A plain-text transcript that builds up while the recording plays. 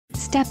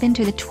step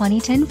into the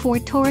 2010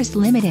 Ford Taurus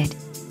Limited.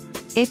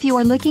 If you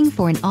are looking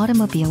for an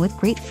automobile with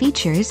great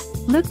features,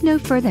 look no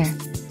further.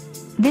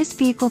 This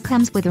vehicle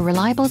comes with a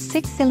reliable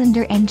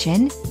 6-cylinder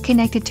engine,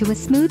 connected to a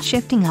smooth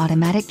shifting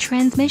automatic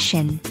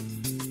transmission.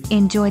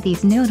 Enjoy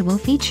these notable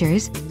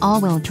features: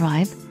 all-wheel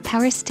drive,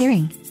 power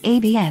steering,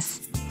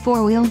 ABS,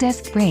 4-wheel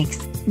disc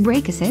brakes,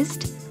 brake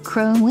assist,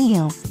 chrome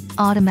wheels,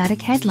 automatic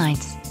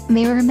headlights,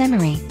 mirror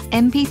memory,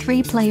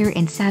 MP3 player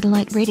and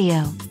satellite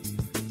radio.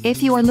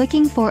 If you are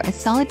looking for a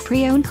solid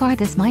pre-owned car,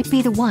 this might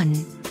be the one.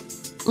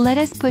 Let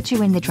us put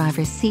you in the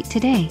driver's seat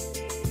today.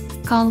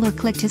 Call or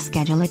click to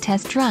schedule a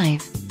test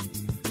drive.